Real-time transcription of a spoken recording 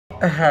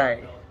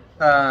Hey,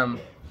 I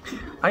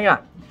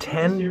got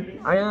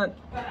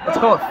let's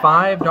call it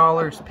 $5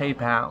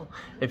 PayPal.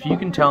 If you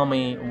can tell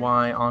me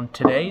why on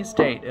today's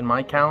date in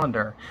my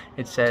calendar,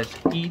 it says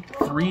eat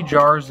 3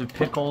 jars of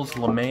pickles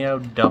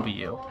LeMayo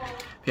W.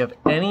 If you have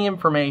any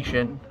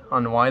information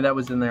on why that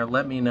was in there,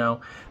 let me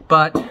know.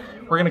 But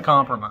we're going to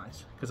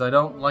compromise because I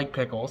don't like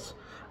pickles.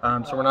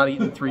 So we're not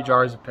eating 3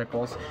 jars of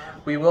pickles.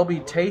 We will be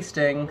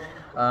tasting,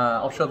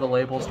 I'll show the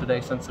labels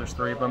today since there's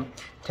 3 of them.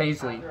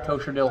 Taisley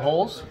Kosher Dill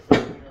Holes,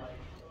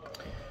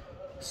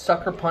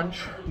 Sucker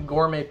Punch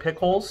Gourmet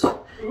Pickles,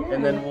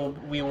 and then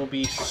we will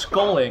be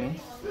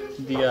sculling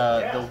the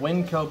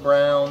Winco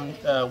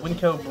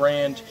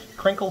brand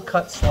Crinkle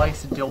Cut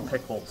Slice Dill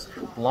Pickles.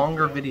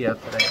 Longer video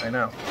today, I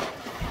know.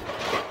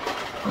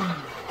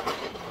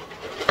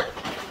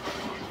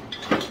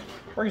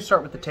 We're gonna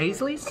start with the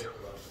Taisleys.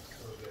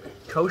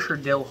 Kosher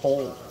Dill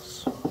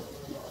Holes.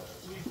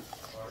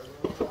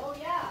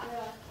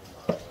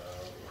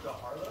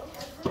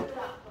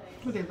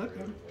 Oh, they look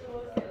good.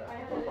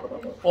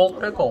 Old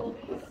pickle.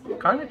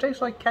 Kind of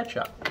tastes like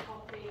ketchup.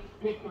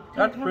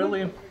 That's a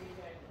really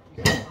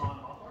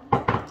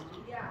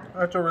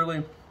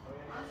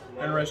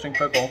interesting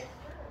pickle.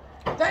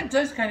 That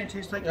does kind of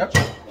taste like Yep.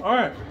 ketchup.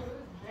 Alright.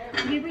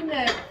 Can you bring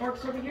the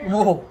forks over here?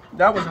 Whoa,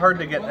 that was hard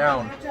to get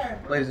down,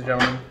 ladies and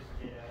gentlemen.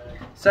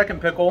 Second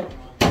pickle.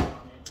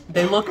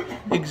 They look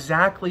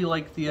exactly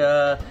like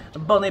the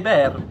Bonne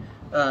Bear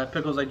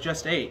pickles I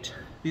just ate.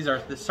 These are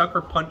the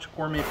Sucker Punch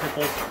Gourmet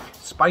Pickles,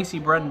 spicy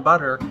bread and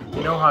butter.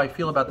 You know how I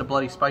feel about the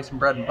bloody spice and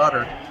bread and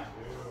butter.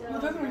 Well,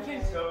 it doesn't really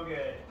taste So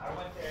good. I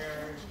went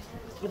there.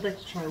 Would like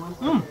to try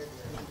one?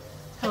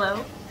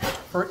 Hello?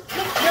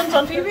 Jim's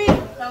on TV.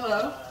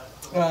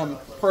 Hello?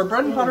 For a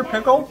bread and butter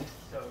pickle,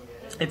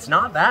 it's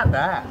not that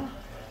bad.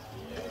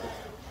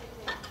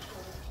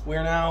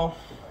 We're now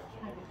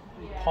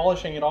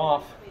polishing it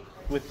off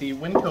with the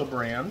Winco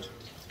brand.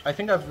 I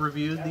think I've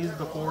reviewed these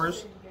before.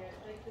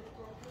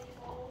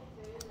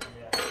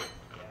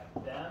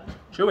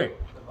 Chewy.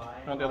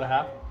 Want the other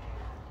half?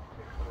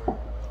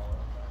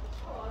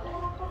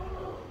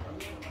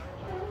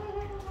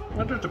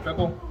 Not just a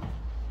pickle.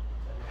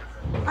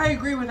 I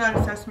agree with that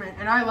assessment,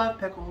 and I love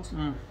pickles.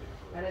 And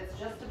it's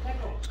just a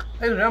pickle.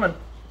 Ladies and gentlemen,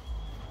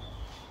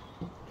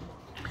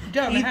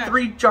 Dumb eat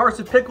 3 jars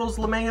of pickles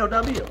LeMayo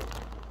W.